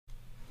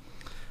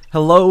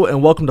Hello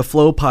and welcome to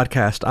Flow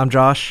Podcast. I'm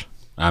Josh.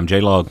 I'm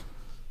J-Log.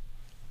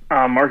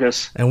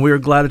 Marcus. And we are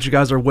glad that you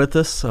guys are with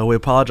us. We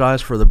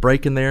apologize for the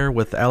break in there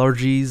with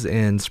allergies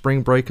and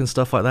spring break and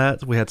stuff like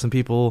that. We had some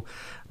people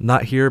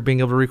not here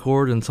being able to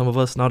record and some of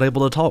us not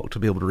able to talk to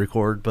be able to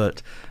record,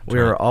 but we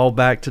are all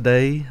back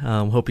today.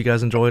 Hope you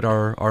guys enjoyed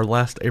our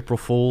last April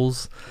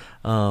Fool's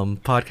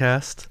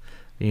podcast.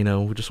 You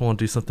know, we just want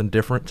to do something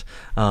different.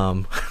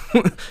 And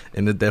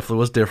it definitely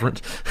was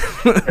different.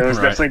 It was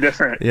definitely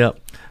different. Yep.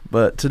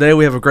 But today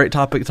we have a great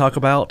topic to talk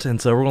about, and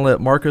so we're going to let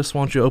Marcus,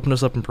 why don't you open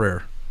us up in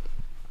prayer?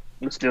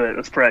 Let's do it.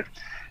 Let's pray.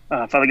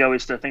 Father God, we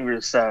just thank you for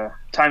this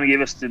time you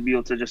gave us to be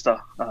able to just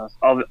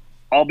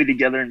all be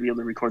together and be able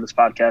to record this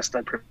podcast.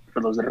 I pray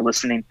for those that are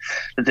listening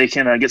that they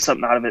can get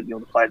something out of it, be able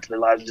to apply it to their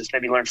lives, and just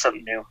maybe learn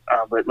something new.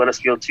 But let us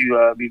be able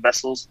to be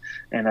vessels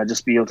and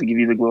just be able to give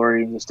you the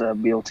glory and just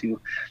be able to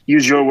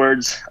use your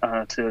words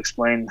to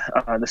explain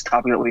this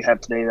topic that we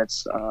have today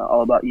that's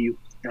all about you.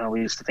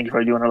 We just thank you for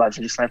what you do in our lives.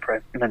 In Jesus' name I pray.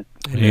 Amen.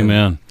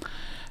 Amen.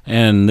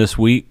 And this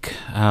week,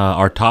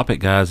 our topic,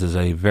 guys, is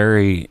a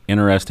very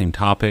interesting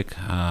topic.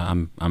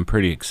 I'm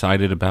pretty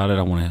excited about it.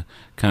 I want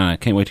to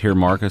can't wait to hear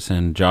Marcus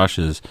and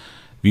Josh's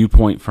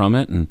viewpoint from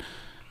it, and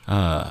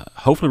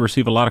hopefully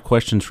receive a lot of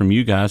questions from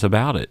you guys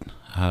about it,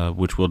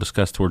 which we'll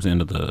discuss towards the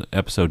end of the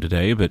episode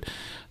today. But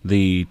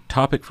the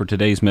topic for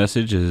today's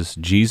message is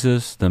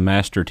Jesus, the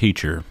Master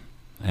Teacher,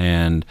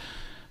 and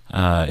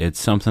it's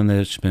something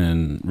that's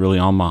been really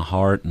on my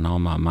heart and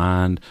on my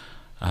mind,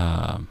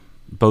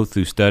 both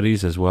through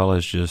studies as well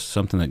as just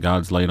something that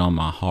God's laid on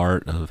my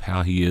heart of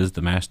how He is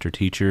the Master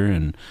Teacher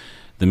and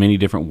the many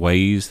different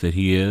ways that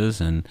He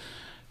is. And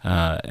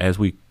as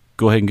we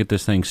go ahead and get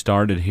this thing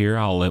started here,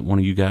 I'll let one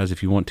of you guys,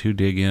 if you want to,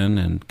 dig in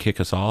and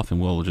kick us off,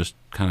 and we'll just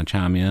kind of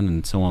chime in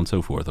and so on and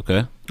so forth,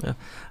 okay? Yeah.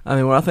 I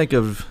mean, when I think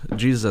of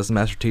Jesus as the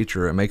Master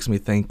Teacher, it makes me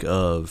think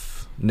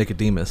of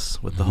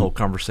Nicodemus with the whole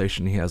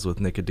conversation he has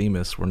with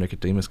Nicodemus, where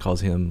Nicodemus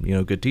calls him,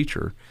 good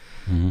teacher.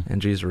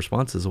 And Jesus'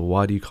 response is, well,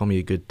 why do you call me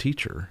a good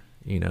teacher?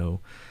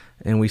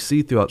 And we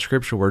see throughout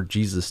Scripture where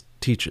Jesus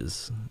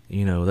teaches.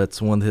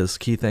 That's one of his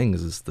key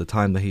things, is the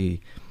time that he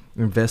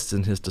invests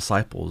in his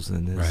disciples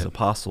and his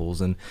apostles,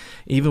 and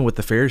even with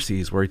the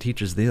Pharisees where he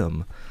teaches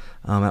them.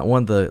 At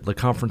one of the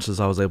conferences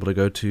I was able to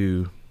go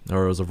to,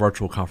 or it was a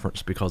virtual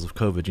conference because of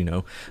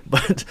COVID,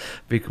 but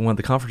one of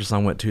the conferences I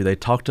went to, they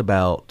talked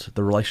about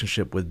the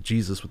relationship with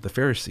Jesus with the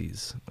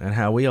Pharisees, and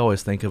how we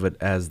always think of it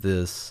as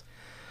this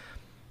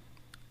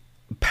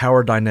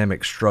power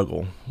dynamic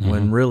struggle,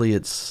 when really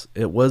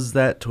it was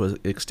that to an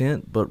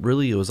extent, but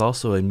really it was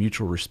also a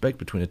mutual respect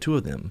between the two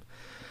of them.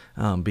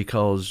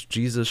 Because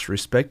Jesus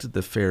respected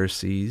the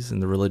Pharisees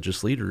and the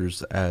religious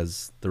leaders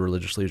as the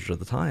religious leaders of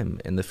the time,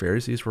 and the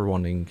Pharisees were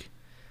wanting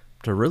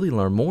to really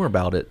learn more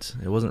about it.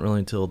 It wasn't really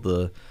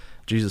until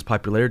Jesus'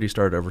 popularity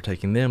started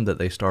overtaking them that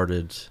they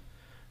started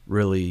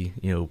really,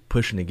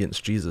 pushing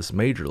against Jesus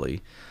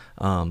majorly.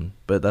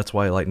 But that's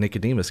why, like,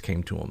 Nicodemus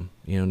came to him.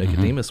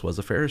 Nicodemus was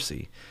a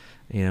Pharisee.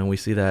 We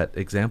see that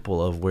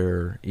example of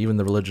where even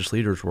the religious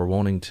leaders were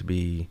wanting to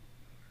be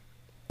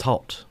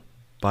taught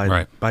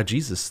by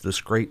Jesus, this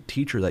great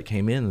teacher that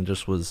came in and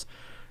just was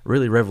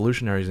really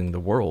revolutionizing the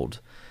world,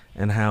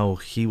 and how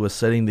he was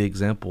setting the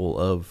example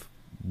of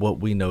what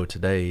we know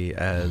today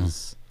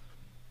as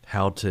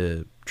how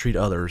to treat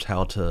others,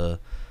 how to,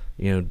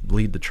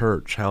 lead the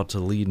church, how to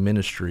lead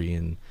ministry,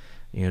 and,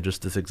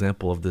 just this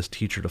example of this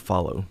teacher to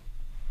follow.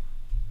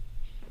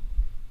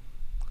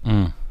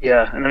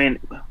 Yeah, and I mean,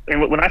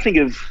 and when I think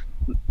of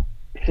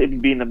him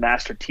being the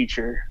master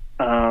teacher,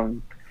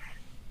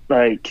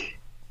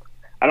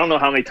 I don't know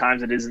how many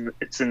times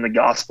it's in the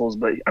Gospels,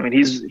 but I mean,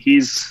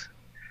 he's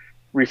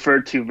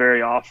referred to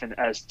very often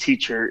as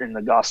teacher in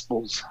the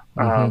Gospels.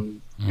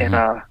 And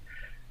I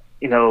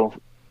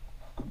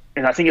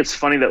think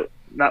it's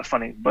not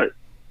funny, but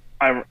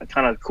I'm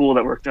kind of cool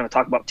that we're going to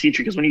talk about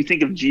teacher, because when you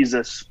think of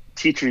Jesus,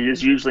 teacher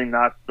is usually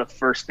not the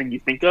first thing you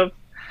think of.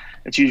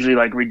 It's usually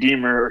like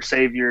Redeemer or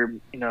Savior,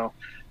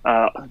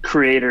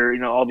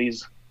 Creator, all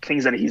these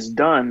things that he's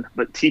done,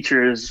 but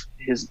teacher is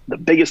the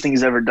biggest thing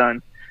he's ever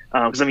done.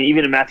 Because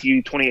even in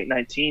Matthew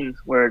 28:19,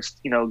 where it's,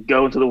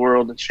 go into the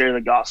world and share the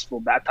gospel,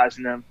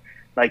 baptizing them,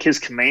 like his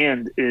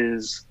command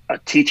is a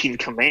teaching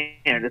command.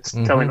 It's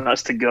telling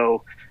us to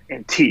go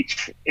and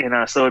teach.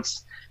 And so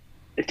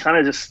it kind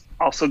of just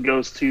also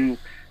goes to,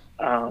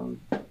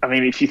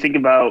 if you think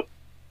about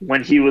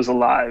when he was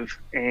alive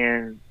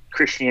and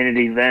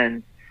Christianity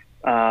then,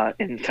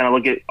 and kind of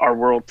look at our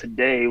world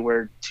today,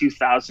 where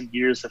 2,000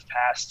 years have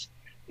passed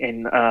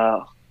and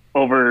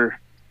over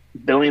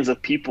billions of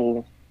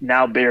people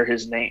now bear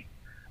his name,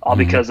 all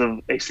because of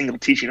a single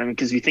teaching.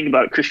 Because if you think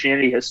about it,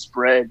 Christianity has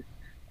spread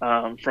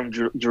from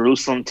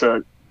Jerusalem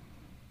to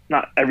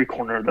not every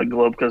corner of the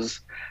globe, because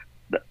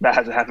that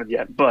hasn't happened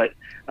yet, but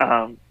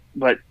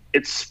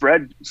it's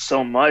spread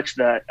so much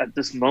that at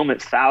this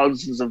moment,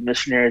 thousands of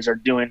missionaries are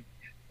doing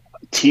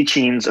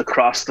teachings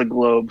across the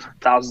globe.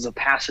 Thousands of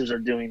pastors are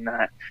doing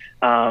that.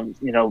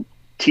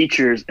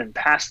 Teachers and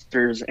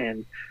pastors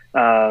and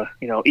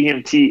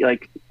EMT,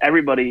 like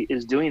everybody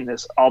is doing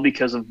this all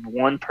because of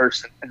one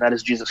person, and that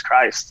is Jesus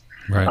Christ.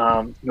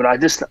 Right. But I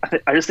just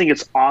think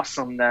it's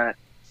awesome that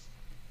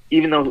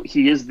even though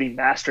he is the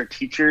master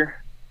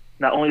teacher,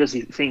 not only does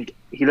he think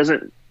he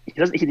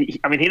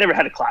never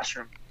had a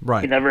classroom.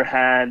 Right. He never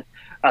had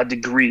a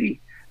degree.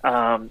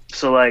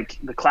 So like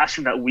the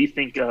classroom that we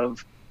think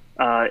of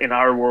in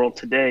our world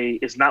today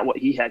is not what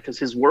he had, because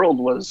his world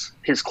was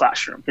his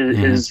classroom.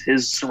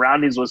 His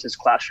surroundings was his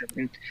classroom.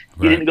 And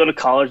he didn't go to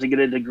college to get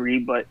a degree,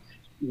 but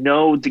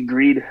no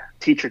degreed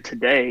teacher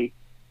today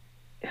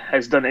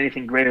has done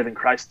anything greater than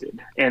Christ did.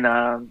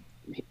 And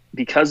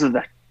because of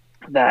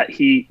that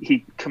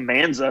he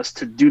commands us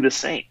to do the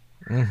same.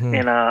 Mm-hmm.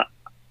 And I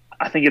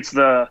think it's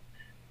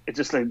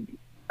just a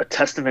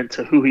testament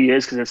to who he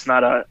is, because it's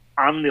not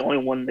I'm the only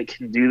one that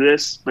can do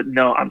this, but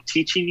no, I'm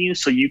teaching you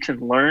so you can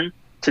learn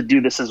to do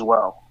this as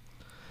well.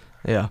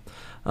 Yeah.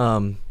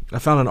 I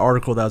found an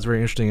article that was very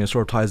interesting and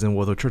sort of ties in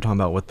with what you're talking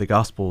about with the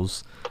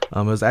Gospels.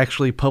 It was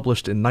actually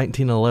published in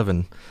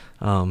 1911.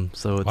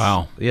 So it's,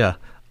 wow. Yeah,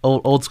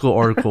 old school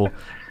article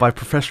by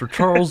Professor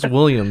Charles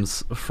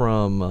Williams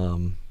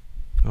from,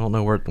 I don't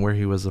know where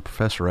he was a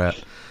professor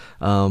at.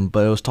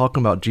 But it was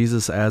talking about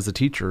Jesus as a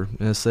teacher.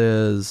 And it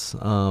says,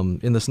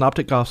 in the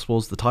Synoptic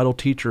Gospels, the title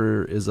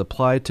teacher is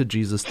applied to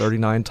Jesus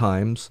 39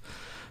 times,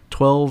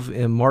 12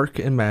 in Mark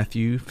and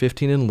Matthew,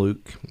 15 in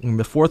Luke. And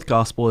the fourth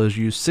Gospel is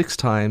used 6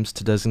 times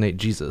to designate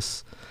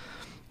Jesus.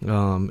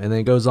 And then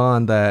it goes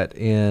on that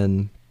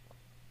in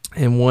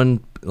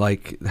one,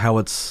 like how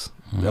it's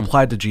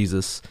applied to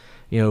Jesus,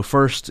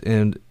 first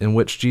in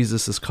which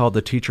Jesus is called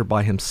the teacher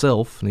by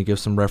himself, and he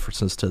gives some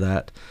references to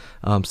that,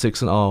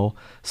 6 in all.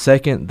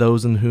 Second,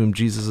 those in whom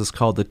Jesus is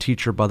called the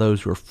teacher by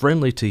those who are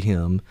friendly to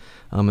him,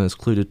 and it's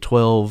included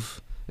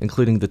 12,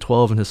 including the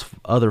 12 and his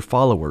other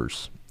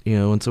followers.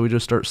 And so we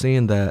just start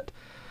seeing that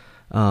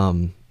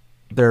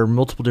there are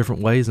multiple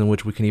different ways in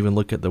which we can even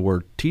look at the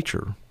word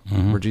teacher,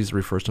 where Jesus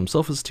refers to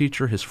himself as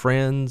teacher, his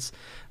friends,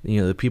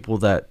 the people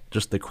that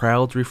just the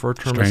crowds refer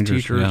to him as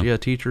teachers,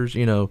 teachers,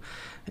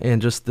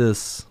 and just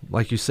this,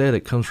 like you said,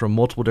 it comes from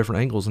multiple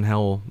different angles, and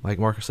how, like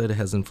Marcus said, it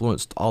has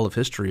influenced all of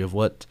history of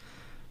what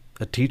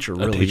a teacher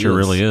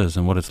really is,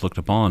 and what it's looked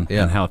upon,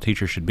 and how a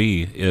teacher should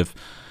be.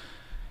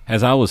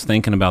 As I was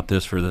thinking about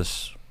this for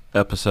this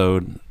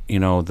episode,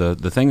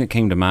 the thing that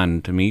came to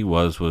mind to me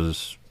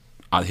was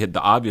I hit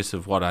the obvious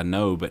of what I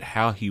know, but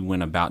how he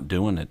went about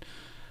doing it.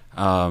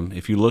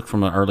 If you look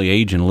from an early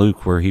age in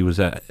Luke, where he was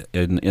at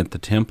the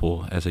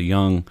temple as a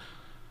young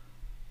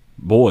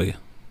boy,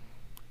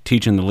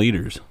 teaching the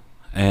leaders,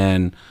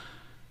 and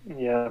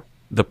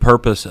the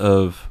purpose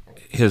of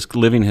his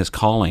living his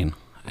calling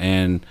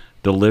and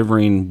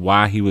delivering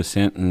why he was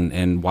sent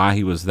and why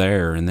he was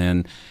there. And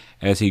then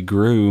as he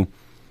grew,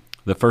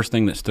 the first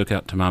thing that stuck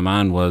out to my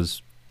mind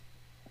was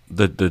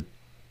the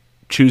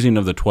choosing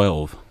of the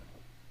 12.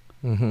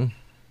 Mm-hmm.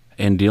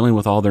 And dealing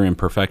with all their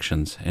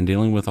imperfections, and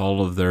dealing with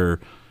all of their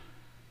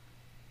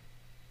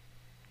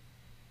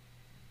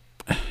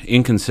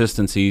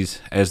inconsistencies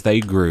as they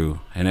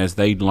grew and as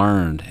they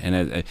learned.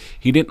 And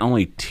he didn't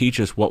only teach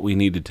us what we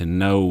needed to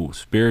know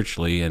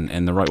spiritually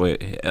and the right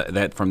way.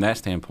 That from that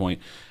standpoint,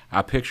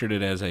 I pictured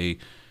it as a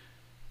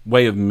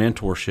way of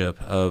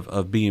mentorship,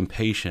 of being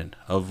patient,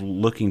 of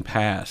looking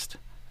past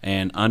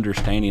and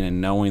understanding and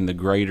knowing the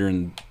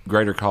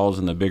greater cause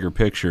and the bigger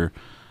picture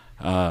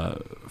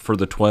for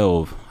the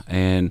 12,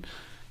 and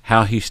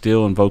how he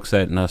still invokes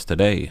that in us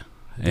today,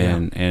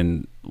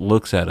 and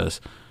looks at us.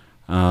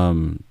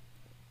 One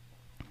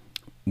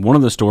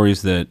of the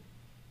stories that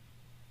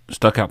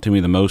stuck out to me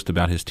the most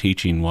about his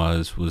teaching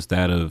was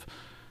that of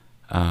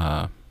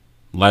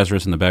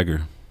Lazarus and the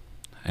beggar,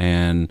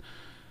 and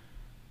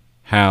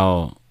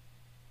how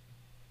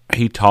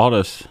he taught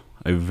us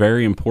a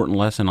very important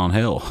lesson on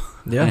hell.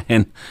 Yeah.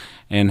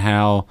 and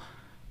how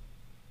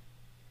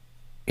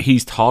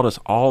he's taught us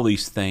all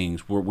these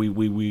things, where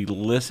we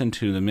listen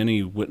to the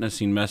many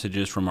witnessing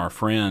messages from our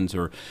friends,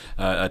 or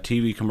a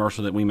TV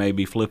commercial that we may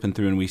be flipping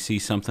through, and we see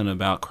something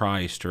about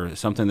Christ, or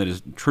something that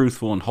is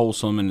truthful and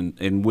wholesome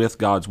and with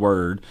God's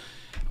word,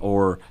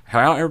 or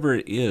however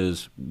it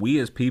is, we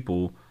as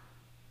people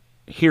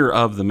hear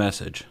of the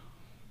message.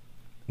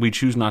 We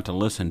choose not to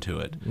listen to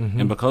it. Mm-hmm.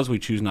 And because we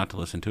choose not to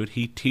listen to it,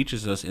 he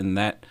teaches us in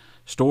that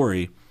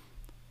story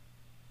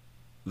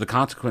the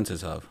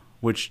consequences of,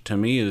 which to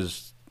me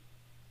is,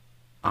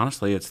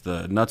 honestly, it's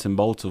the nuts and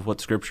bolts of what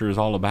Scripture is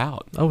all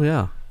about. Oh,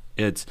 yeah.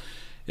 It's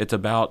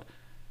about,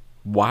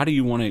 why do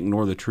you want to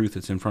ignore the truth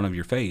that's in front of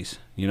your face?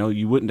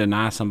 You wouldn't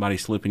deny somebody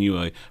slipping you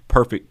a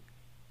perfect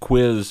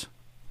quiz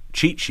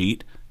cheat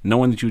sheet,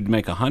 knowing that you'd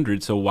make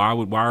 100. So why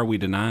are we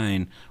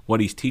denying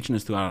what he's teaching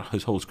us throughout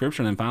his whole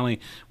Scripture? And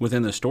finally,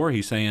 within the story,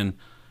 he's saying,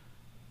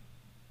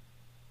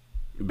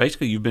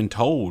 basically, you've been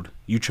told,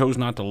 you chose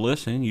not to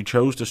listen, you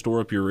chose to store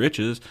up your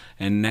riches,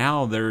 and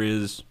now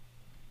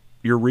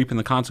you're reaping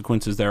the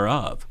consequences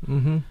thereof.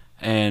 Mm-hmm.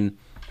 And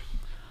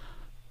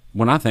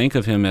when I think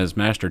of him as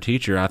master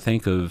teacher, I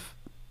think of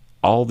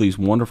all these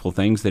wonderful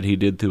things that he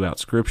did throughout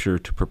Scripture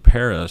to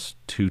prepare us,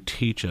 to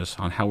teach us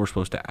on how we're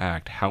supposed to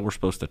act, how we're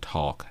supposed to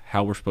talk,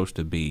 how we're supposed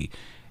to be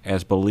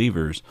as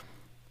believers,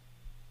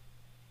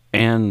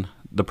 and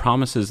the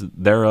promises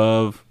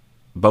thereof,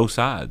 both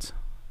sides.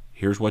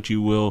 Here's what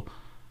you will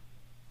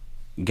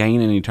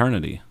gain in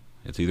eternity.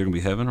 It's either going to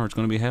be heaven or it's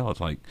going to be hell.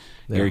 It's like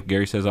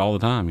Gary says all the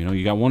time,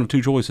 you got one of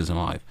two choices in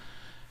life.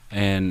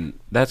 And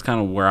that's kind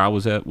of where I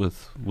was at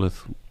with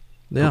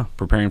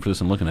preparing for this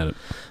and looking at it.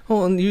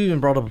 Well, and you even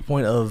brought up a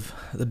point of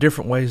the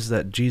different ways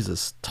that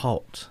Jesus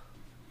taught.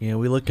 We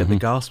look at the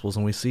Gospels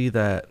and we see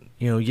that,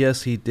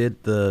 yes, he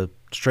did the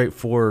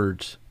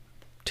straightforward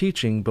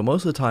teaching, but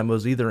most of the time it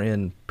was either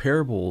in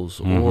parables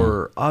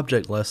or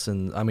object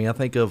lessons. I mean, I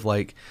think of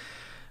like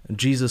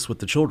Jesus with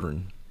the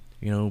children.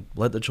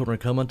 Let the children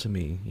come unto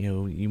me.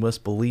 You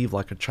must believe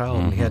like a child.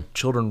 And he had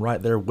children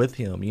right there with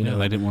him. They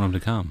didn't want him to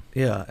come.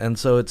 Yeah, and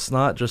so it's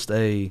not just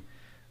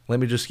let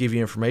me just give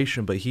you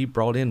information, but he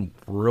brought in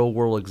real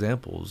world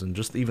examples, and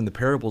just even the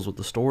parables with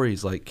the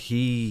stories. Like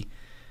he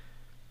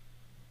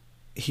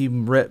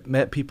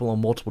met people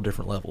on multiple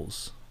different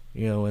levels.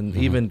 And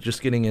even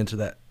just getting into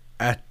that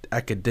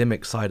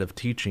academic side of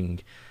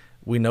teaching,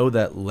 we know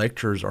that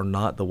lectures are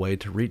not the way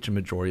to reach a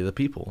majority of the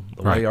people.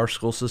 The way our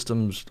school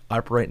systems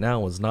operate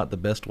now is not the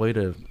best way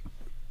to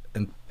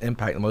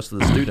impact most of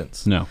the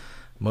students. No.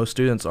 Most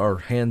students are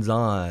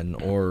hands-on,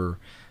 or,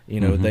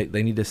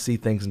 they need to see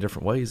things in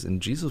different ways,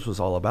 and Jesus was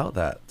all about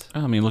that.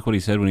 I mean, look what he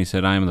said when he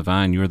said, I am the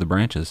vine, you are the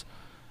branches.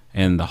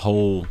 And the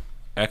whole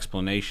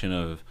explanation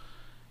of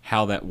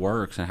how that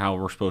works and how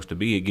we're supposed to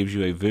be, it gives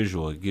you a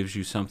visual. It gives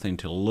you something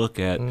to look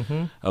at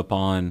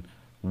upon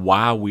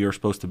why we are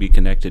supposed to be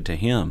connected to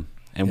him,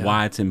 and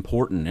why it's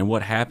important, and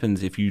what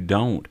happens if you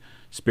don't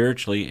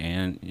spiritually,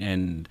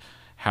 and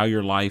how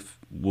your life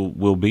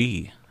will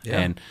be.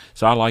 And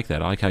so I like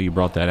that. I like how you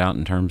brought that out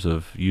in terms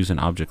of using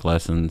object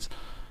lessons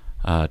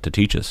to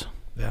teach us.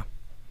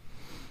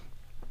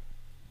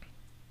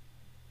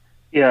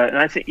 Yeah, and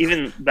I think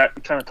even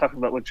that kind of talking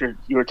about what you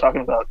were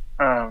talking about.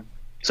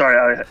 Sorry,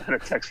 I had a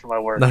text from my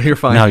work. No, you're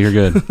fine. No, you're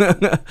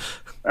good.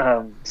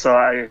 So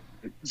I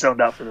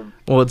zoned out for them.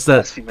 Well, it's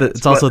that.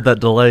 It's also that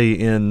delay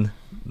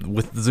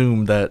with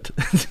Zoom that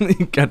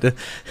you got to.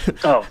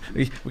 Oh,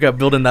 we got to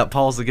build in that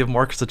pause to give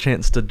Marcus a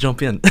chance to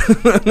jump in.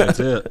 That's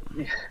it.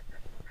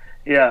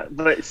 Yeah,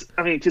 but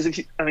because if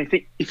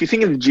you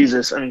think of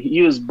Jesus,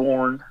 he was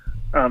born,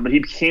 but he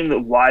became the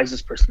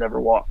wisest person to ever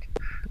walk,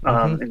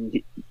 and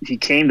he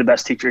became the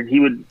best teacher, and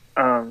he would,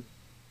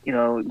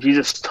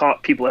 Jesus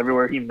taught people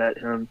everywhere he met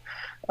him.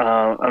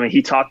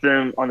 He taught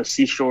them on the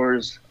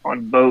seashores,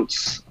 on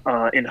boats,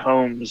 in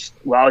homes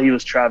while he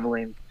was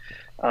traveling.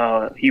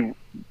 He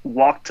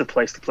walked to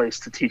place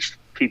to teach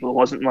people. It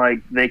wasn't like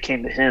they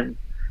came to him.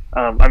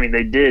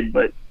 They did,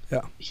 but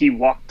he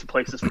walked to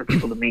places for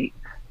people to meet.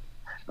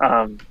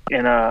 I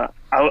kind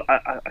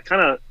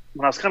of,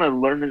 when I was kind of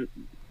learning,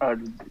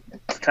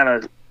 kind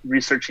of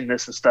researching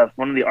this and stuff,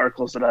 one of the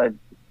articles that I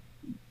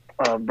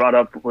brought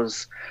up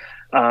was,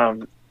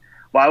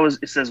 why is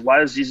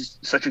Jesus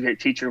such a great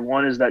teacher?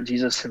 One is that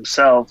Jesus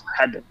himself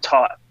had been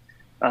taught.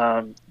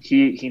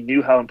 He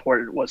knew how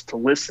important it was to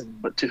listen,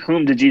 but to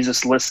whom did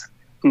Jesus listen?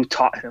 Who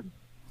taught him?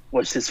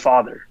 Was his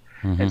Father.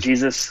 And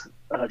Jesus'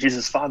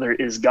 Father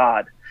is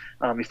God.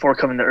 Before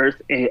coming to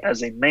earth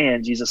as a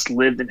man, Jesus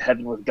lived in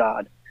heaven with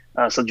God.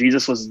 So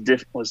Jesus was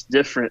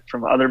different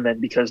from other men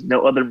because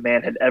no other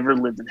man had ever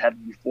lived in heaven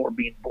before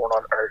being born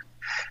on earth.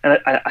 And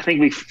I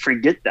think we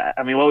forget that.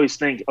 We always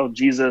think, oh,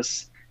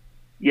 Jesus,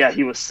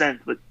 he was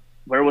sent, but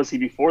where was he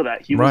before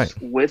that? He was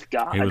with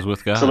God. He was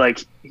with God. So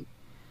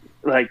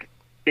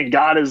and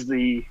God is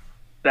the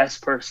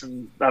best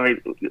person.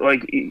 We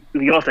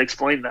don't have to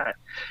explain that,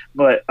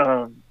 but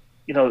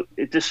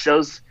it just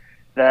shows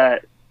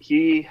that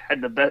he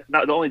had the best.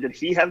 Not only did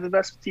he have the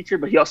best teacher,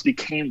 but he also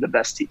became the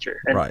best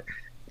teacher. And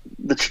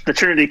the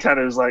Trinity kind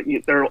of is like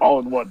they're all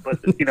in one.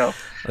 But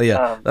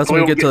that's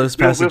when we get to those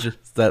passages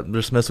that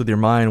just mess with your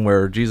mind,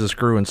 where Jesus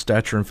grew in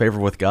stature and favor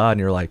with God, and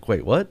you're like,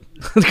 wait, what?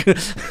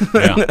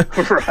 Right.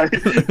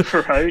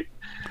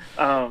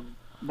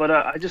 But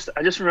I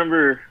just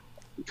remember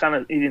kind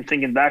of even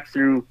thinking back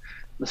through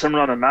the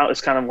Sermon on the Mount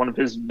is kind of one of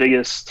his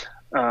biggest,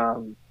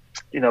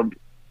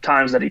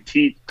 times that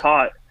he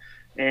taught,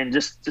 and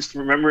just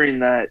remembering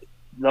that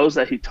those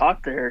that he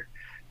taught there,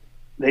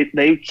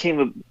 they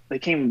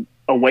came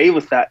away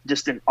with that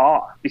just in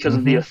awe because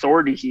of the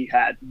authority he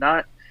had.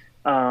 Not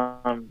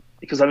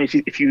because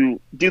if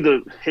you do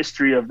the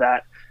history of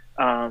that,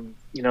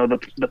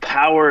 the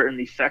power and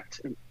the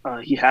effect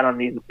he had on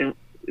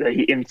that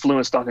he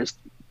influenced on his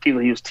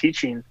people he was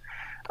teaching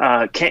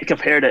can't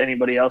compare to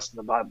anybody else in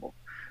the Bible.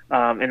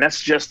 And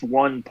that's just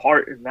one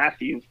part in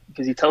Matthew,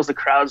 because he tells the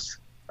crowds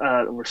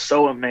were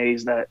so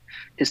amazed at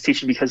his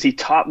teaching because he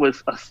taught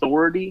with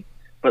authority,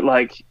 but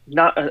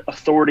not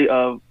authority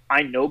of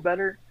I know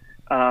better,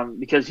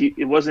 because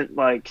it wasn't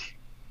like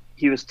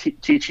he was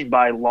teaching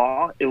by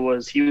law. He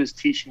was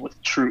teaching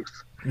with truth.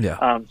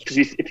 Yeah. Because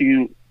if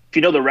you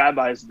know the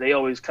rabbis, they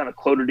always kind of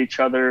quoted each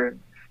other and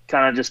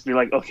kind of just be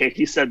like, okay,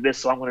 he said this,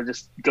 so I'm going to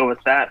just go with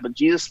that. But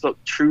Jesus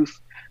spoke truth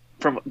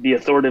from the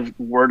authoritative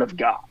word of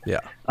God. Yeah.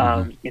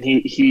 And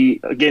he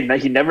again,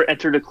 he never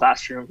entered a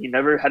classroom. He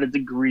never had a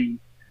degree,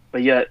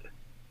 but yet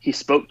he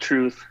spoke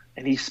truth,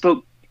 and he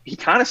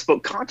kind of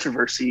spoke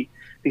controversy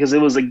because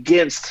it was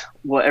against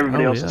what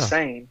everybody else was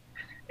saying.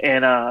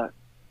 And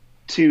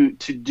to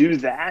do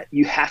that,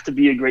 you have to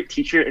be a great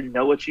teacher and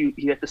know what you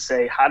have to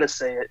say, how to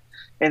say it.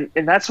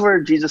 And that's where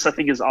Jesus, I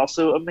think, is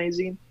also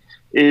amazing,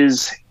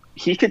 is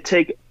he could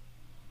take,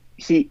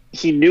 he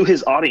knew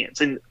his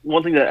audience. And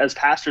one thing that as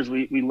pastors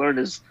we learned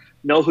is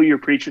know who you're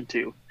preaching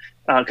to,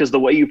 because the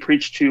way you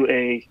preach to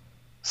a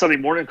Sunday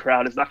morning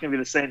crowd is not going to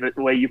be the same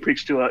the way you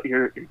preach to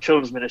your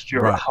children's ministry,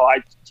 or how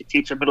I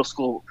teach a middle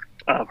school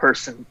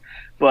person.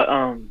 But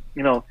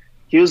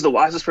he was the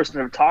wisest person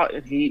ever taught,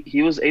 and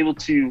he was able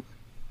to,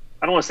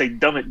 I don't want to say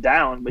dumb it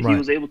down, but he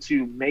was able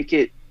to make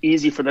it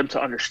easy for them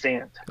to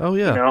understand. Oh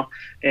yeah.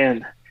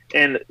 And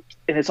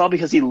it's all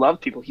because he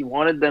loved people. He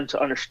wanted them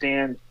to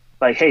understand,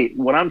 like, hey,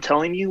 what I'm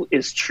telling you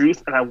is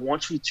truth, and I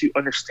want you to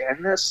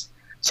understand this.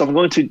 So I'm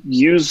going to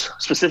use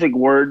specific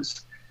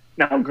words.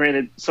 Now,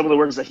 granted, some of the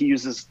words that he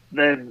uses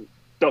then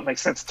don't make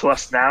sense to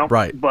us now.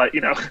 Right. But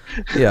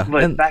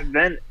but back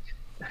then,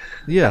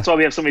 that's why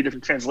we have so many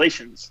different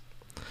translations.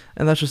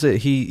 And that's just it.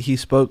 He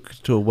spoke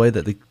to a way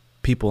that the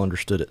people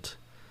understood it.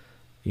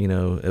 It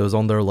was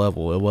on their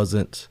level. It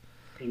wasn't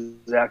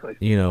exactly,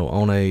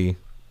 on a,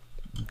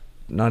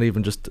 not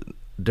even just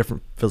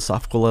different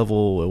philosophical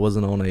level. It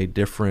wasn't on a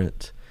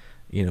different,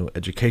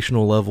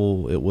 educational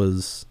level. It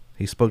was,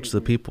 he spoke to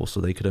the people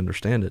so they could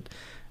understand it.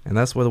 And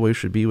that's where the way we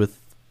should be with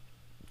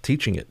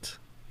teaching it.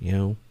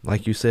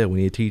 Like you said,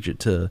 we need to teach it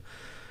to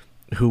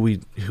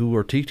who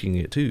are teaching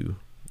it to.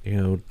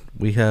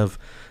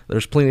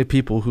 There's plenty of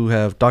people who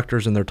have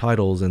doctors in their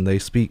titles, and they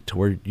speak to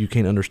where you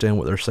can't understand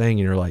what they're saying,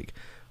 and you're like,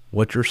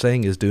 what you're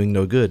saying is doing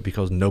no good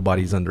because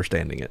nobody's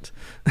understanding it.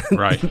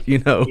 Right.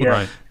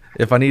 Right.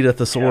 If I need a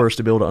thesaurus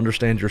to be able to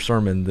understand your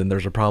sermon, then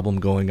there's a problem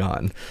going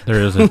on.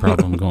 There is a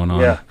problem going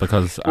on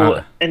because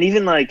and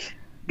even like,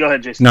 go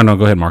ahead, Jason. No,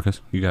 go ahead,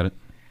 Marcus. You got it.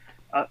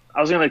 I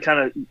was going to kind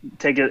of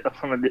take it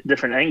from a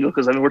different angle,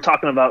 because we're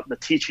talking about the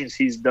teachings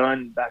he's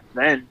done back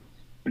then,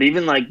 but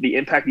even like the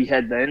impact he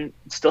had then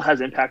still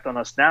has impact on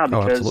us now.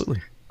 Because,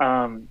 absolutely.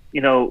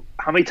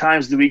 How many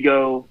times do we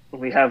go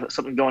when we have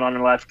something going on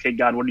in life? Okay,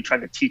 God, what are you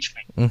trying to teach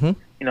me?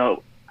 Mm-hmm.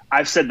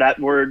 I've said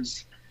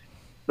those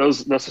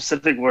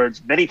specific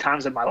words many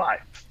times in my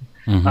life.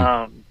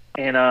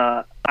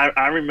 Mm-hmm.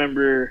 I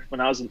remember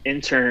when I was an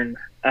intern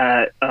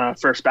at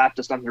First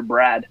Baptist under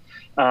Brad,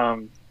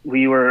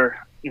 we were,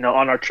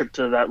 on our trip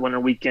to that winter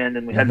weekend,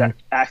 and we had that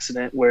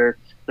accident where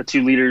the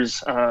two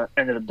leaders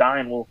ended up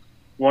dying. Well,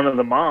 one of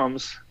the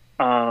moms,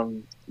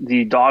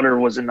 the daughter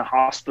was in the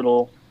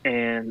hospital,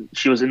 and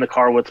she was in the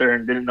car with her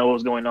and didn't know what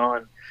was going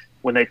on.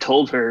 When they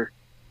told her,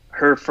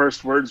 her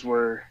first words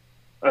were,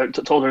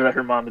 told her that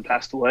her mom had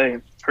passed away.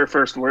 Her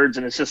first words,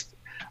 and it's just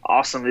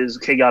awesome, is,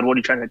 okay, God, what are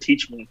you trying to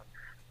teach me?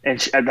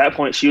 And at that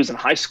point, she was in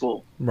high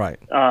school. Right.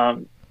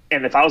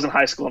 And if I was in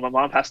high school and my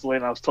mom passed away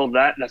and I was told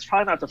that's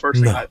probably not the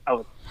first thing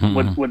I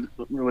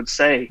would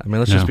say. I mean,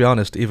 let's just be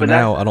honest. Even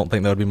now, I don't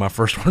think that would be my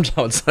first words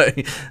I would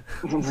say.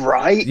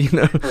 Right.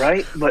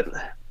 Right.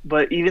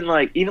 But even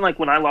like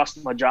when I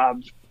lost my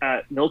job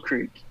at Mill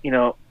Creek,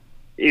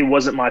 it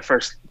wasn't my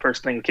first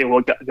thing. Okay,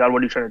 well, God,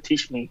 what are you trying to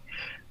teach me?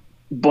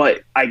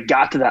 But I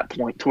got to that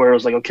point to where I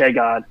was like, okay,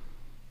 God,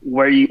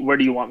 where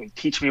do you want me?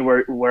 Teach me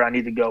where I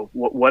need to go.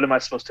 What am I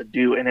supposed to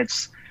do? And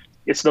it's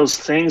those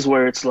things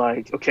where it's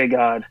like, okay,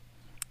 God,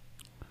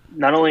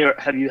 not only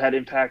have you had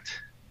impact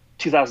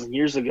 2,000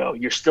 years ago,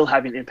 you're still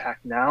having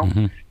impact now.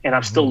 Mm-hmm. And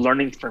I'm still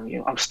learning from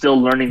you. I'm still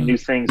learning new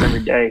things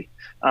every day.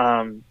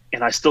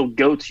 And I still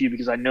go to you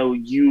because I know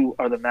you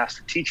are the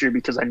master teacher,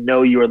 because I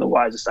know you are the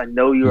wisest. I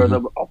know you are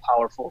the all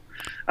powerful.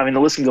 I mean, the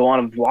list can go on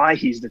of why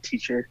he's the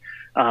teacher,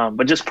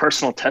 but just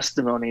personal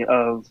testimony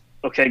of,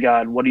 okay,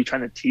 God, what are you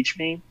trying to teach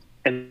me?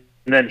 And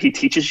then he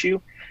teaches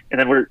you, and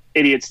then we're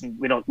idiots and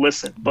we don't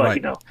listen. But we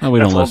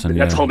don't listen.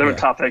 That's a whole different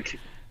topic.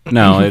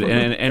 No,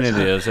 and it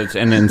is.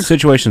 And in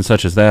situations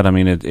such as that, I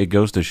mean, it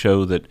goes to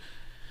show that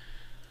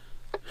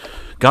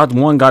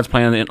God's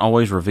plan isn't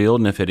always revealed,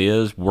 and if it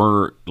is,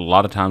 we're a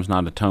lot of times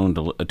not attuned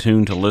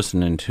to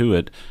listening to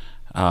it.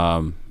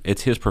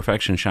 It's His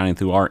perfection shining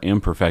through our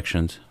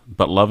imperfections,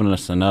 but loving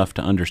us enough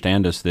to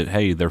understand us that,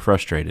 hey, they're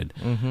frustrated.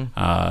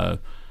 Mm-hmm.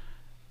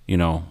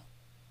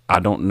 I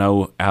don't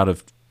know out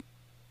of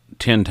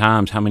 10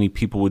 times how many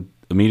people would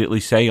immediately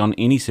say on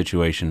any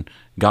situation,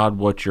 God,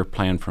 what's your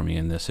plan for me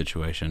in this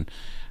situation,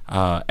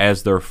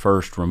 as their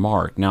first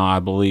remark. Now, I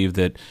believe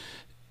that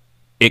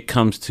it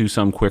comes to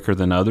some quicker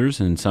than others,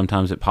 and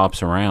sometimes it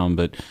pops around,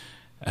 but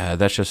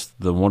that's just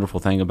the wonderful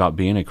thing about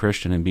being a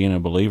Christian and being a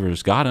believer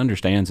is God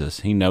understands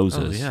us. He knows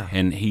us,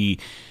 and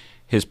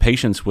His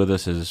patience with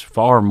us is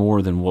far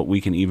more than what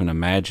we can even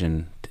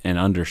imagine and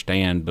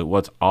understand. But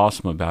what's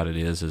awesome about it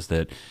is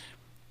that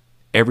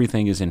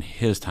everything is in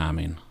His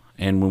timing,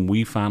 and when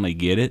we finally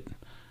get it,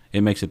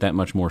 it makes it that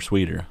much more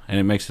sweeter, and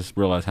it makes us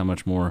realize how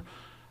much more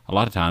a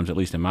lot of times, at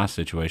least in my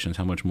situations,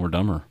 how much more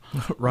dumber,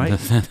 Right.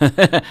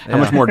 how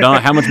much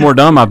more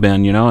dumb I've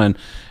been,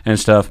 and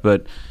stuff.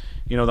 But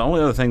the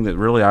only other thing that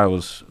really I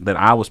was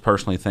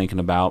personally thinking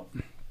about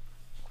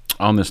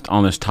on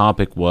this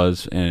topic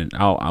was, and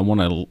I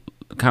want to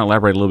kind of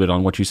elaborate a little bit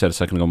on what you said a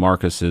second ago,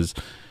 Marcus, is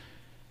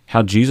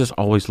how Jesus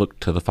always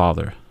looked to the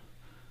Father.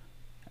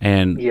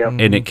 And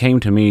and it came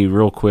to me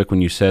real quick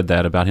when you said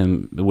that about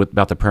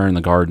about the prayer in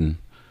the garden,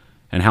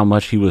 and how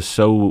much he was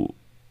so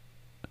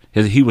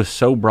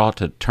brought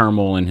to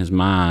turmoil in his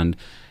mind,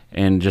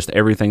 and just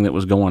everything that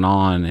was going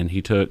on. And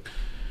he took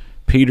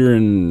Peter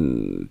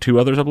and 2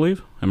 others, I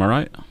believe. Am I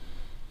right?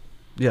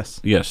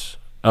 Yes,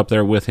 up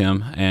there with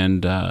him,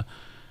 and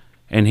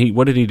he,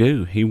 what did he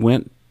do? He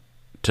went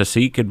to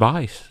seek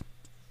advice,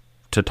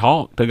 to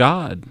talk to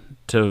God,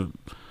 to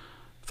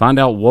find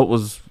out what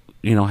was,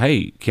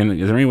 hey, is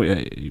there any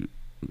way,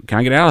 can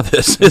I get out of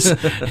this?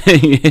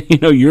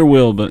 Your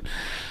will, but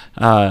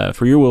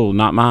for your will,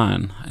 not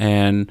mine.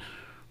 And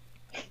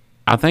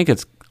I think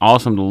it's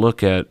awesome to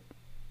look at,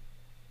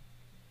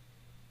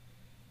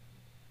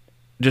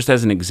 just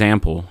as an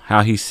example,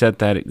 how he set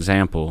that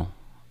example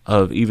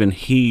of even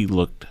he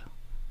looked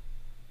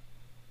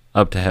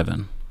up to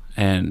heaven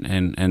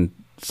and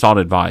sought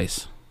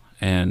advice.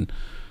 And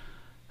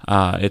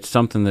it's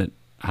something that,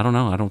 I don't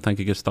know, I don't think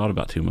it gets thought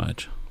about too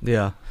much.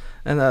 Yeah.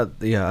 And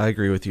I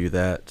agree with you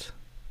that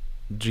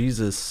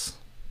Jesus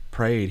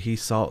prayed, he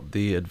sought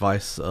the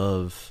advice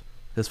of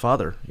his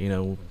Father.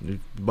 You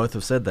both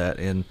have said that,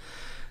 and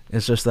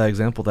it's just that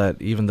example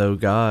that even though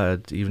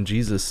God, even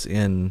Jesus,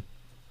 in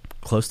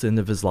close to the end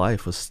of his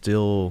life, was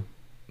still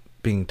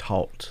being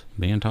taught.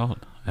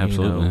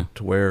 Absolutely.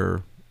 To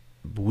where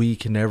we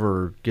can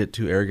never get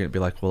too arrogant and be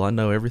like, well, I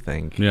know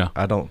everything. Yeah.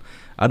 I don't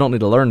need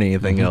to learn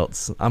anything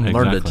else. I'm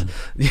learned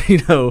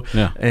it.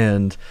 Yeah.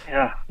 And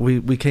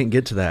we can't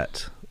get to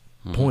that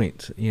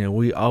point.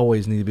 We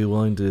always need to be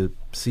willing to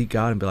seek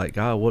God and be like,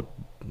 God, what,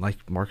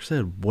 like Mark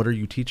said, what are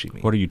you teaching me?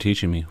 What are you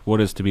teaching me?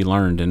 What is to be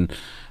learned? And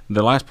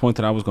the last point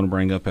that I was going to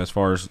bring up, as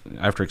far as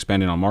after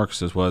expanding on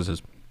Marcus's,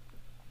 is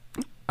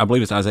I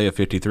believe it's Isaiah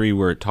 53,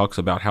 where it talks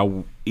about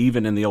how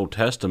even in the Old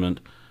Testament,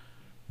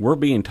 we're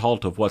being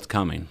taught of what's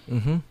coming.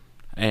 Mm-hmm.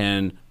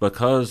 And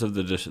because of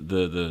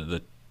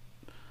the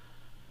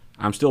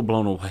I'm still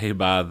blown away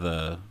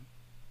by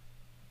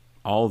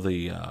all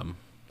the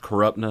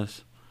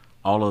corruptness,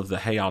 all of the,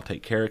 hey, I'll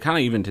take care of it. Kind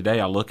of even today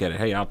I look at it,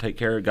 hey, I'll take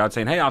care of it. God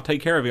saying, hey, I'll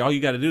take care of you. All you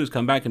got to do is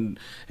come back and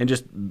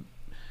just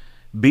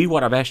be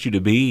what I've asked you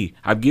to be.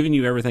 I've given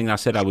you everything I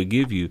said I would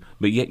give you,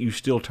 but yet you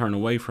still turn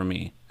away from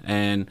me.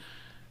 And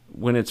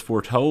when it's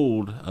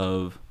foretold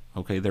of,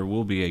 okay, there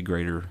will be a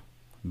greater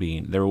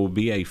being, there will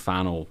be a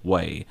final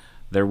way,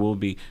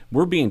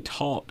 we're being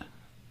taught,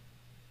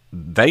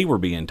 they were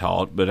being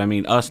taught, but I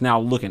mean, us now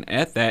looking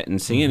at that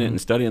and seeing it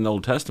and studying the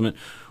Old Testament,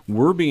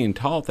 we're being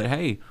taught that,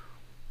 hey,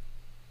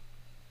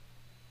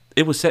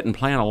 it was set in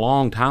plan a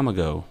long time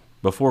ago,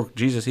 before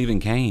Jesus even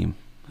came,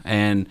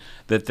 and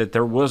that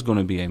there was going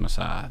to be a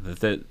Messiah,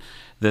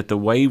 that the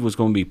way was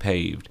going to be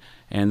paved,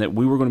 and that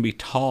we were going to be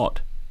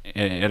taught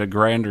at a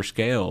grander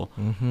scale.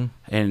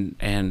 And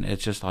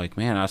it's just like,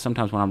 man,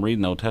 sometimes when I'm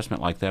reading the Old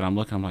Testament like that, I'm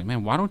like,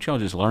 man, why don't y'all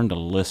just learn to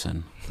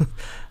listen?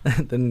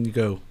 And then you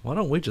go, why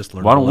don't we just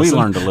learn we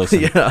learn to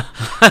listen? Yeah.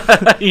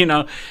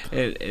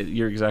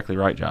 You're exactly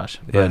right, Josh.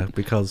 Yeah,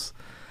 because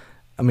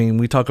I mean,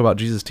 we talk about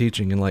Jesus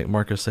teaching, and like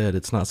Marcus said,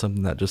 it's not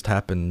something that just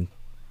happened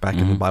back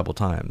in the Bible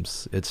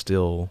times. It's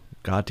still,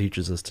 God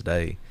teaches us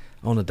today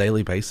on a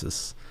daily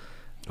basis.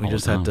 We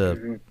just have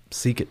to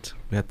seek it.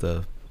 We have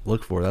to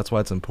look for it. That's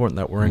why it's important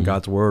that we're in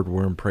God's Word,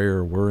 we're in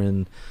prayer, we're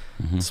in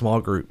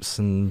small groups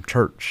and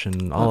church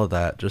and all of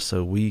that, just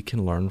so we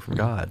can learn from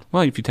God.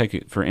 Well, if you take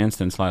it, for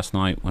instance, last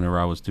night, whenever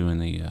I was doing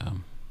the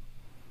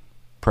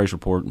praise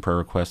report and prayer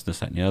request, this,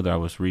 that, and the other, I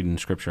was reading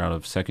scripture out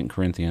of 2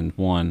 Corinthians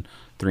 1,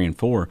 3, and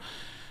 4,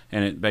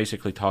 and it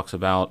basically talks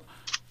about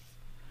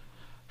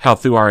how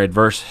through our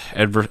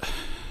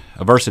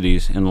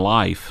adversities in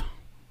life,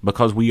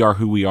 because we are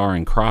who we are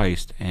in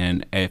Christ,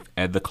 and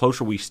the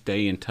closer we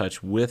stay in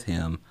touch with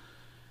Him,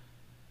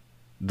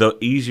 the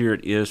easier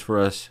it is for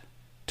us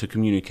to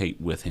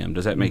communicate with Him.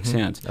 Does that make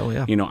sense? Oh,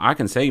 yeah. I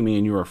can say me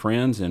and you are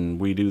friends, and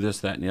we do this,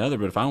 that, and the other,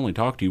 but if I only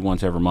talk to you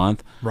once every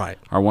month, right,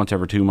 or once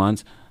every 2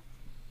 months,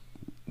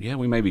 yeah,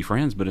 we may be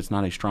friends, but it's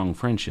not a strong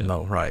friendship.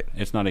 No, right.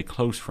 It's not a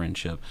close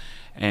friendship.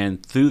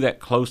 And through that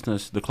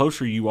closeness, the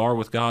closer you are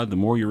with God, the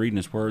more you're reading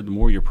His Word, the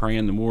more you're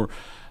praying, the more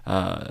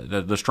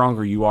the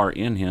stronger you are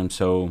in Him.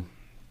 So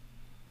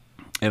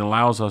it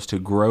allows us to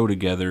grow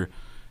together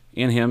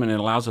in Him, and it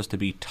allows us to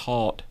be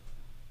taught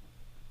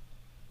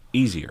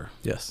easier.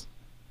 Yes.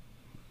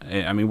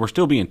 I mean, we're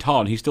still being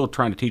taught. He's still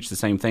trying to teach the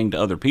same thing to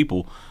other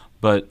people,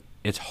 but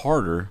it's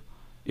harder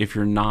if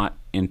you're not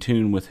in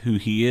tune with who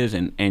He is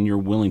and you're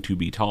willing to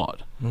be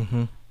taught.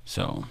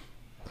 So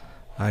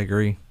I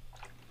agree.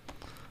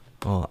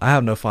 Well, I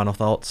have no final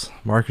thoughts.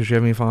 Marcus, you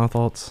have any final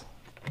thoughts?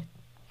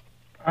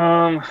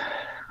 Let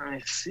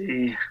me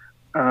see.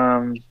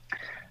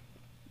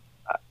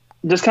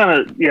 Just kind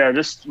of,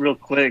 just real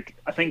quick.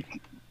 I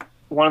think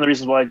one of the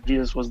reasons why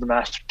Jesus was the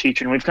master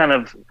teacher, and we've kind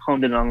of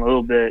honed in on a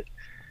little bit,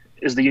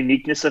 is the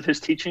uniqueness of his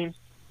teaching.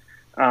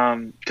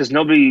 Because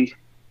nobody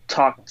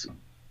talked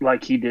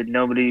like he did.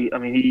 Nobody. I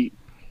mean,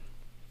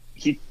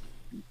 he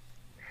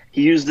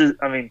used it.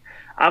 I mean,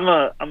 I'm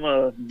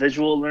a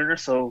visual learner,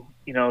 so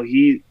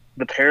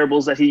the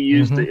parables that he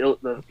used,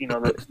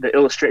 the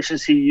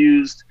illustrations he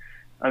used,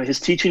 his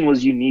teaching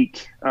was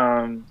unique.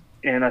 And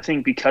I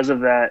think because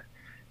of that,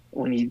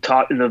 when he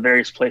taught in the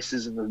various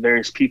places and the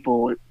various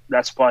people,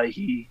 that's why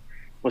he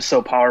was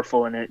so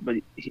powerful in it. But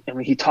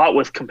he taught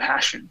with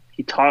compassion.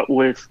 He taught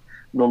with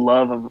the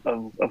love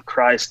of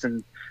Christ,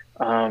 and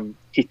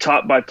he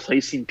taught by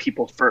placing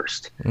people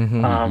first.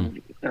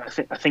 And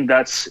I think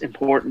that's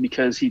important,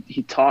 because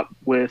he taught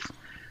with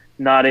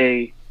not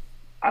a,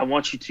 I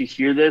want you to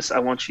hear this, I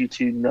want you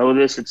to know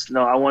this. It's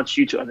no, I want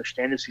you to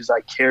understand this because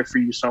I care for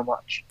you so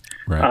much.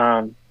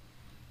 Right.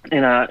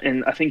 And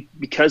I think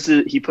because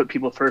he put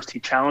people first, he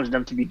challenged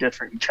them to be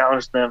different. He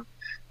challenged them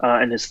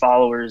and his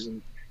followers.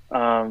 And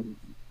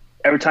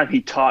every time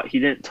he taught, he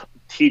didn't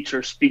teach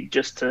or speak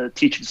just to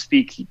teach and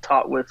speak. He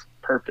taught with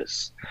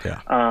purpose.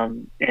 Yeah.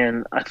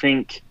 And I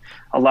think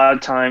a lot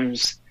of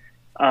times,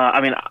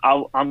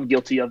 I'm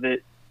guilty of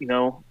it.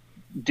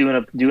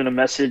 Doing a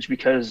message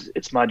because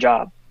it's my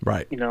job.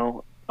 Right.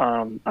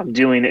 I'm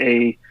doing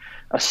a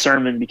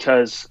sermon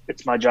because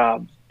it's my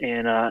job.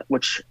 And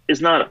which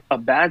is not a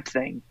bad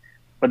thing,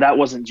 but that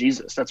wasn't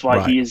Jesus. That's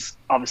why he's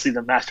obviously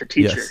the master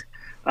teacher.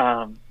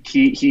 Yes.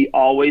 He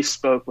always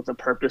spoke with a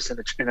purpose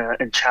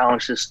and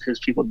challenged his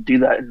people to do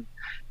that.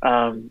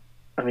 And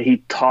he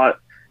taught.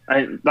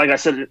 Like I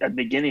said at the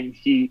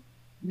beginning,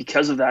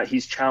 because of that,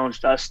 he's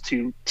challenged us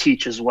to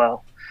teach as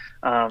well.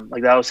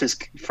 Like that was his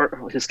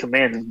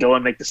command: go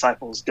and make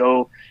disciples,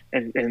 go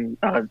and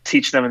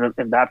teach them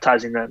and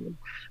baptizing them.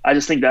 I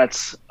just think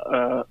that's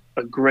a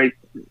great.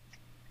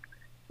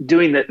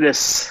 Doing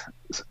this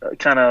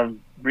kind of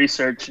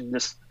research and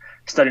just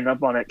studying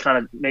up on it kind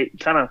of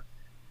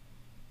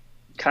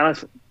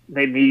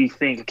made me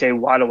think, okay,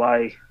 why do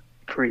I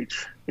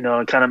preach?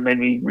 It kind of made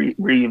me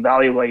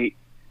reevaluate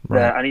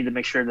that I need to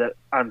make sure that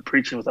I'm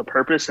preaching with a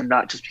purpose and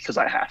not just because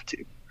I have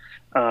to.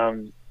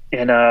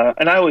 And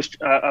I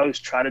always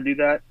try to do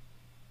that.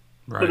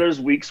 Right. But there's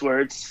weeks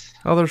where it's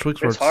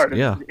hard.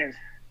 Yeah.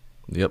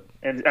 Yep.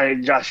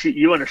 And Josh,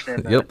 you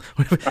understand that. Yep.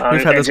 We've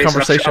had this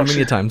conversation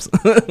many times.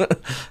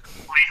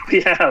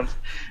 We have.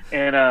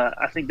 And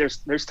I think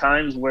there's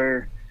times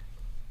where,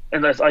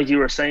 and that's like you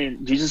were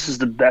saying, Jesus is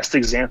the best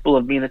example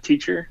of being a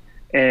teacher.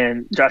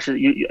 And Josh, I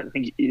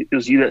think it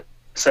was you that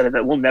said it,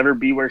 that we'll never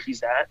be where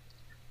he's at,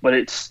 but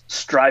it's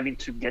striving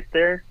to get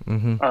there,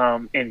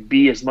 and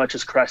be as much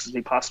as Christ as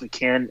we possibly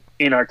can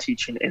in our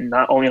teaching, and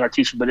not only in our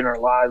teaching, but in our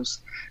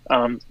lives.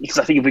 Because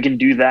I think if we can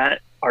do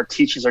that, our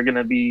teachings are going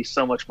to be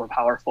so much more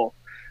powerful.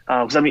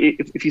 Because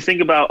if you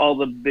think about all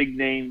the big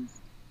name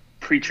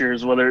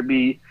preachers, whether it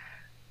be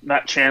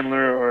Matt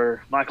Chandler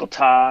or Michael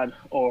Todd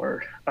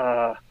or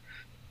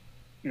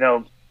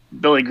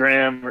Billy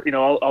Graham, or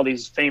all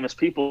these famous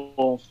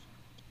people,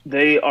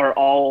 they are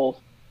all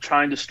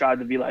trying to strive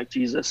to be like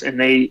Jesus, and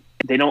they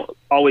don't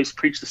always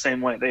preach the same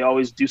way. They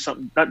always do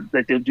something, not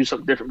that they'll do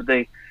something different, but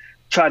they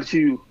try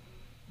to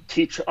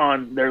teach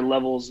on their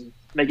levels and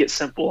make it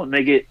simple and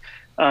make it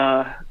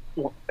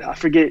I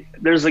forget,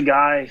 there's a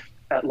guy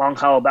at Long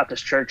Hollow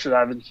Baptist Church that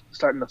I've been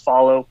starting to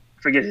follow.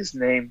 I forget his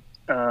name,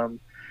 but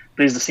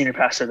he's the senior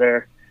pastor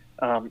there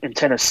in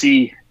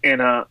Tennessee,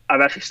 and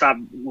I've actually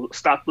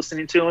stopped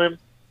listening to him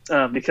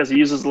because he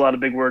uses a lot of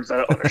big words I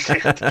don't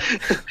understand.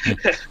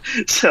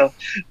 So,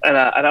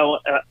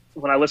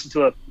 when I listen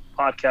to a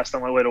podcast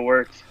on my way to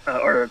work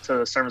or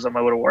to sermons on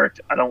my way to work,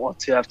 I don't want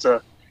to have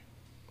to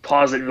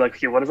pause it and be like,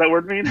 okay, what does that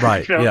word mean?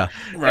 Right. Yeah.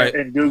 Right.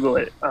 And Google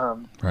it.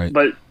 Right.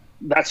 But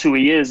that's who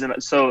he is, and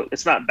so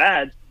it's not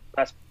bad.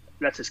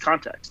 That's his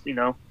context,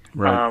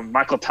 Right.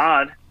 Michael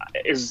Todd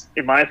is,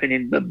 in my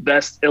opinion, the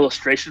best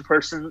illustration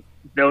person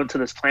known to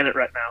this planet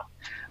right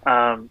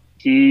now.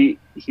 He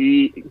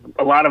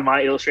a lot of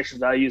my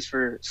illustrations that I use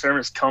for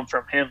sermons come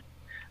from him,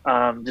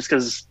 just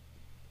because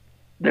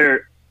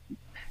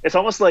it's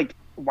almost like,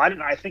 why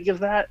didn't I think of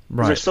that?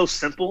 Right. They're so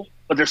simple,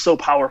 but they're so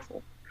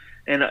powerful,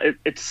 and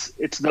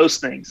it's those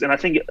things. And I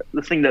think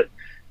the thing that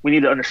we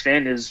need to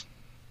understand is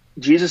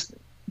Jesus.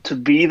 To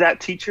be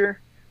that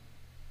teacher,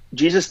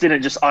 Jesus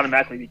didn't just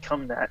automatically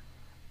become that.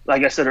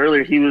 Like I said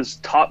earlier, he was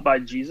taught by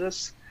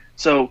Jesus.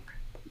 So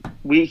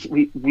we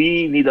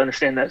need to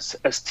understand that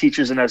as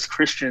teachers and as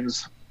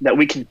Christians, that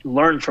we can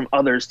learn from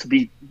others to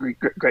be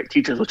great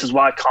teachers, which is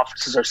why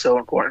conferences are so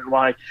important,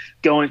 why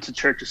going to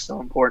church is so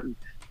important.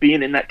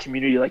 Being in that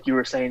community, like you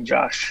were saying,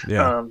 Josh,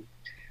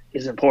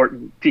 is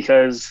important,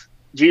 because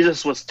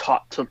Jesus was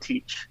taught to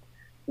teach.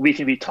 We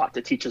can be taught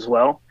to teach as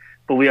well,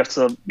 but we have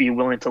to be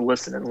willing to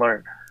listen and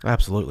learn.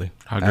 Absolutely.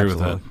 I agree with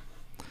that.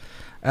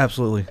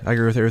 Absolutely. I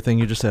agree with everything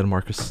you just said,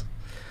 Marcus.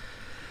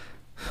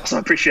 So I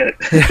appreciate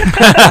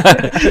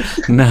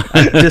it. No,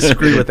 I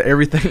disagree with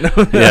everything.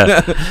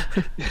 yeah,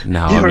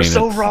 no, You I were mean,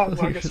 so wrong,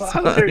 Marcus.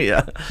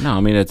 Yeah. no, I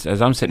mean, it's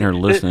as I'm sitting here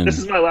listening. This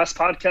is my last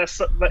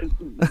podcast.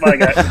 My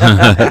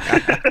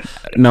guy.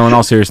 No, in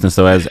all seriousness,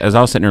 though, as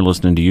I was sitting here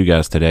listening to you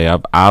guys today,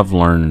 I've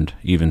learned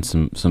even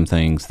some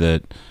things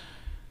that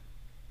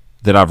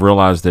I've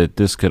realized that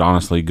this could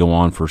honestly go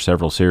on for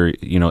several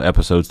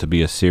episodes to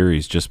be a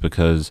series, just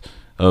because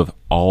of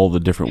all the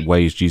different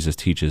ways Jesus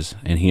teaches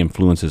and he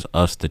influences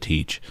us to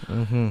teach.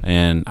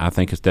 And I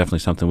think it's definitely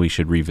something we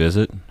should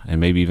revisit and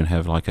maybe even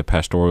have like a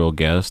pastoral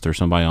guest or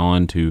somebody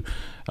on to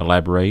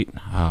elaborate.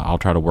 I'll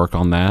try to work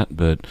on that.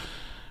 But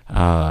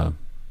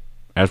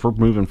as we're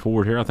moving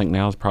forward here, I think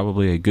now is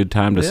probably a good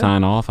time to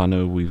sign off. I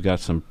know we've got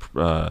some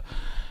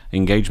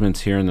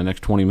engagements here in the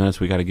next 20 minutes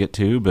we got to get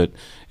to, but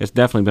it's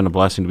definitely been a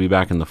blessing to be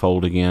back in the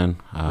fold again.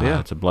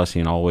 It's a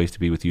blessing always to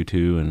be with you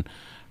two and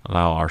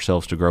allow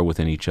ourselves to grow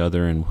within each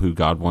other and who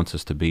God wants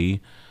us to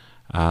be.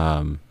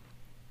 Who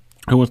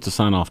wants to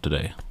sign off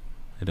today?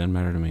 It doesn't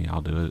matter to me.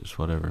 I'll do it. It's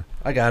whatever.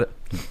 I got it.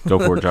 Go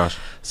for it, Josh.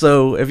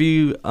 So if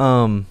you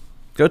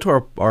go to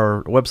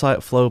our website,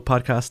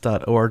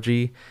 flowpodcast.org,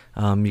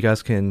 you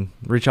guys can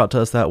reach out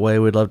to us that way.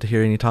 We'd love to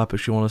hear any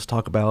topics you want us to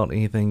talk about,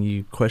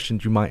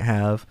 questions you might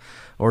have,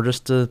 or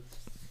just to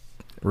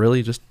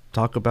really just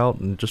talk about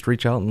and just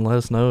reach out and let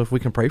us know if we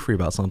can pray for you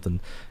about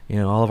something.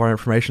 All of our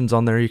information's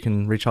on there. You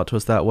can reach out to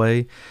us that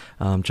way.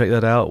 Check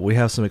that out. We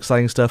have some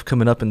exciting stuff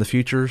coming up in the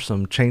future,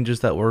 some changes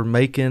that we're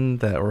making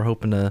that we're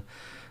hoping to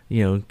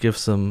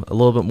give a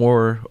little bit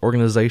more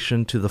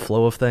organization to the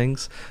flow of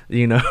things,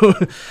 and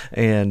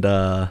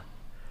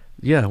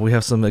we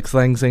have some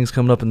exciting things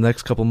coming up in the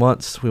next couple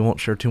months. We won't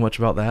share too much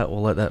about that.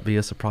 We'll let that be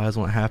a surprise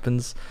when it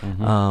happens.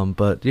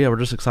 But we're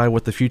just excited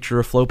with the future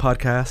of Flow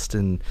Podcast,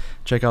 and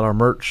check out our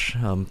merch,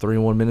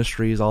 3-in-1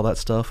 Ministries, all that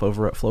stuff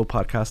over at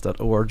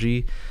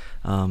flowpodcast.org.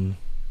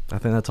 I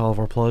think that's all of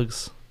our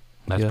plugs.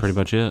 That's pretty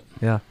much it.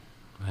 Yeah.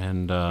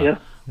 And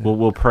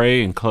we'll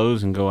pray and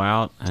close and go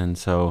out. And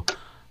so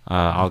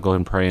I'll go ahead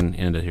and pray and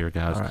end it here,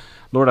 guys. All right.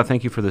 Lord, I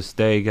thank you for this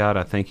day, God.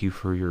 I thank you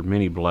for your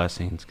many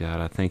blessings, God.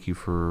 I thank you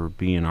for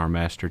being our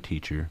master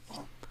teacher.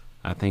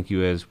 I thank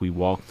you as we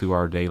walk through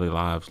our daily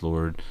lives,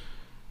 Lord.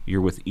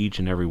 You're with each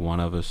and every one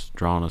of us,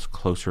 drawing us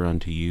closer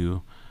unto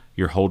you.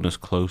 You're holding us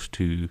close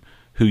to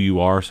who you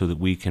are so that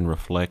we can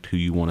reflect who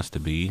you want us to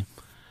be.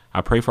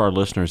 I pray for our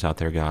listeners out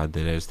there, God,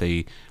 that as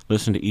they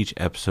listen to each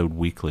episode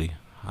weekly,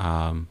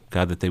 God,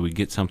 that they would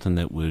get something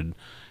that would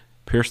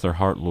pierce their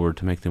heart, Lord,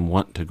 to make them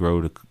want to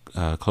grow to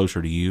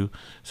closer to you,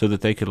 so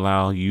that they could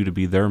allow you to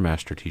be their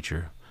master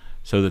teacher,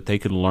 so that they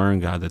could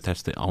learn, God, that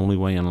that's the only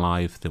way in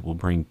life that will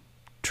bring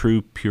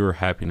true, pure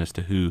happiness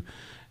to who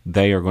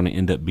they are going to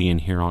end up being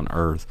here on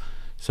earth,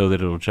 so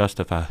that it will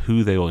justify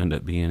who they will end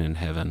up being in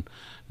heaven.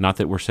 Not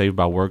that we're saved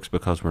by works,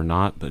 because we're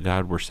not, but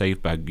God, we're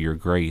saved by your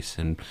grace,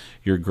 and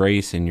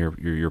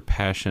your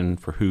passion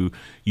for who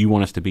you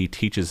want us to be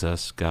teaches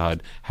us,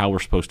 God, how we're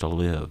supposed to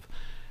live.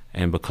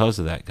 And because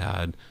of that,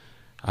 God,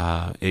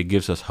 it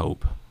gives us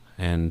hope.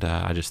 And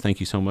I just thank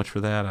you so much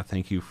for that. I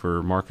thank you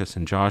for Marcus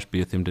and Josh. Be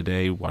with them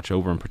today. Watch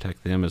over and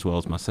protect them as well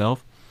as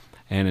myself.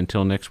 And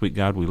until next week,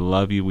 God, we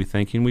love you, we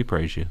thank you, and we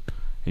praise you.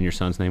 In your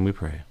son's name we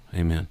pray.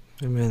 Amen.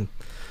 Amen.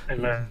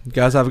 Amen. You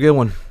guys have a good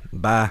one.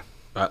 Bye.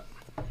 Bye.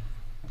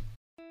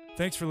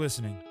 Thanks for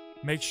listening.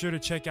 Make sure to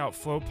check out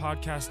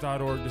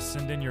flowpodcast.org to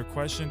send in your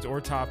questions or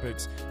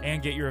topics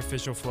and get your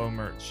official Flow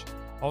merch.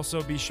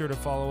 Also, be sure to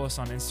follow us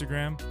on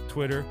Instagram,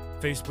 Twitter,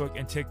 Facebook,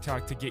 and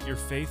TikTok to get your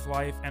faith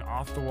life and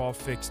off-the-wall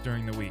fix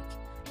during the week.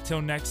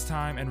 Till next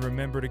time, and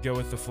remember to go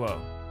with the flow.